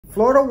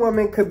Florida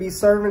woman could be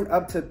serving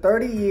up to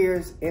 30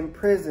 years in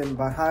prison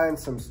behind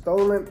some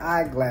stolen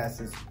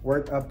eyeglasses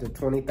worth up to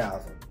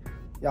 $20,000.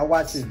 Y'all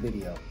watch this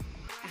video.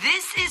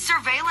 This is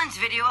surveillance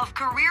video of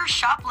career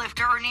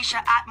shoplifter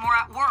Ernisha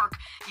Atmore at work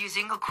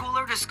using a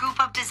cooler to scoop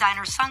up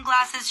designer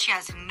sunglasses she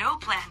has no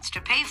plans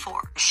to pay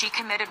for. She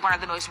committed one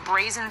of the most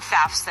brazen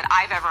thefts that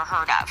I've ever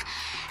heard of.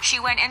 She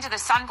went into the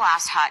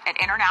sunglass hut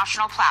at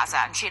International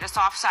Plaza and she had a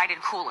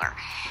soft-sided cooler.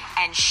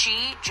 And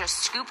she just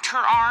scooped her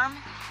arm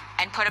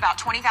and put about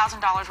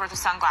 $20,000 worth of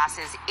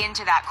sunglasses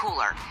into that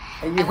cooler.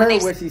 And you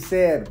heard what she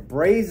said,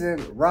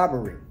 brazen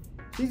robbery.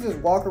 She's just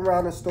walking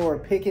around the store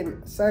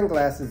picking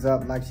sunglasses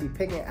up like she's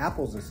picking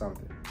apples or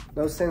something.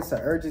 No sense of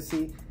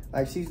urgency,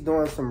 like she's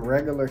doing some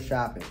regular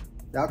shopping.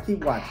 Y'all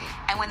keep watching.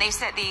 And when the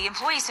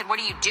employee said, "What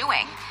are you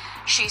doing?"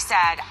 She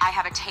said, "I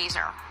have a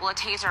taser." Well, a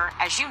taser,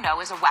 as you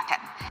know, is a weapon.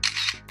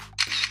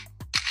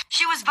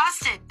 She was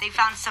busted. They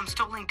found some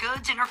stolen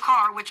goods in her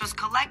car, which was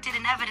collected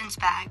in evidence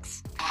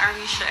bags.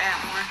 Ernisha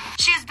Atmore.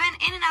 She has been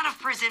in and out of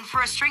prison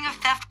for a string of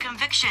theft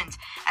convictions.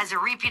 As a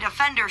repeat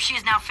offender, she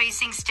is now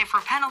facing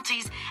stiffer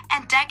penalties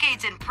and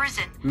decades in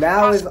prison.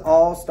 Now is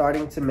all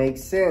starting to make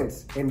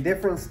sense. In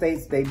different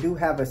states, they do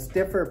have a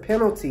stiffer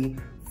penalty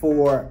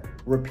for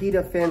repeat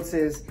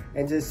offenses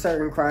and just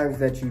certain crimes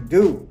that you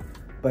do.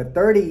 But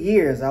 30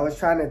 years, I was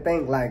trying to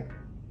think, like,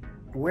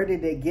 where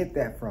did they get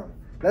that from?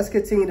 Let's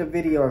continue the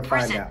video and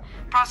find out.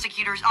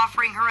 Prosecutors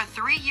offering her a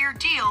 3-year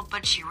deal,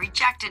 but she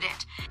rejected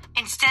it.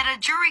 Instead, a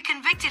jury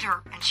convicted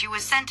her, and she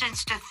was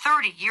sentenced to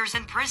 30 years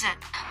in prison.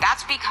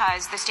 That's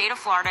because the state of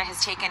Florida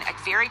has taken a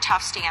very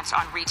tough stance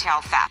on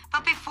retail theft.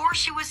 But before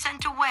she was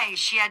sent away,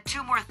 she had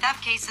 2 more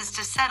theft cases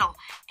to settle,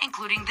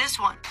 including this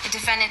one. The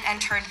defendant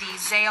entered the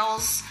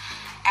Zales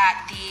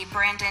at the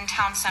Brandon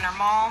Town Center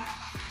Mall,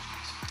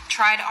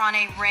 tried on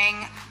a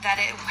ring that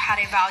it had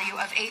a value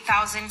of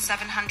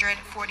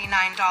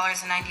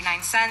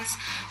 $8,749.99,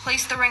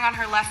 placed the ring on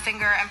her left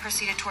finger and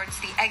proceeded towards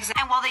the exit.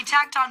 And while they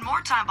tacked on more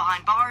time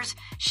behind bars,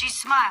 she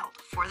smiled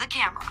for the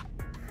camera.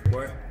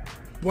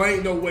 Boy,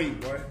 ain't no way,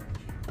 boy.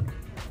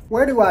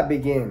 Where do I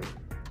begin?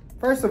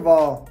 First of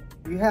all,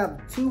 you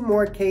have 2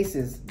 more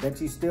cases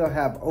that you still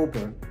have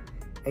open,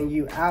 and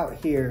you out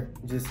here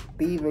just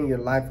thieving your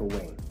life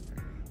away.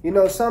 You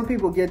know, some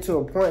people get to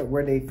a point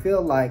where they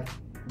feel like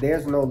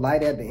there's no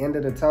light at the end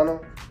of the tunnel,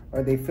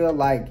 or they feel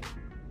like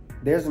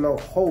there's no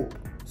hope,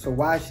 so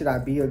why should I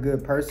be a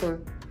good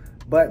person?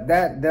 But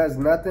that does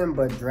nothing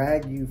but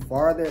drag you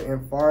farther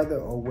and farther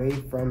away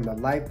from the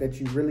life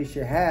that you really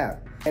should have.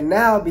 And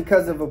now,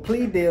 because of a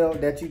plea deal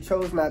that you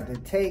chose not to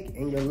take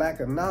and your lack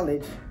of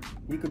knowledge,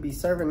 you could be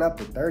serving up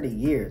to 30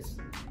 years.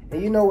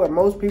 And you know what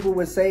most people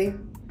would say?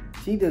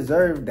 She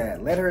deserved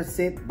that. Let her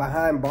sit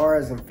behind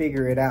bars and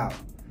figure it out.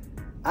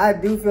 I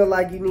do feel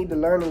like you need to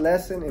learn a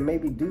lesson and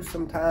maybe do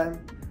some time.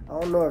 I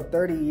don't know if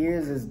 30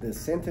 years is the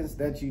sentence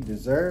that you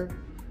deserve,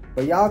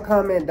 but y'all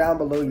comment down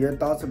below your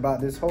thoughts about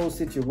this whole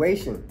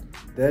situation.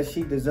 Does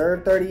she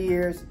deserve 30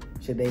 years?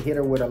 Should they hit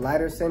her with a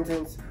lighter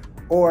sentence?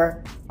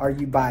 Or are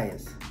you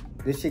biased?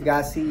 This your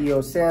guy,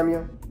 CEO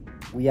Samuel.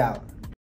 We out.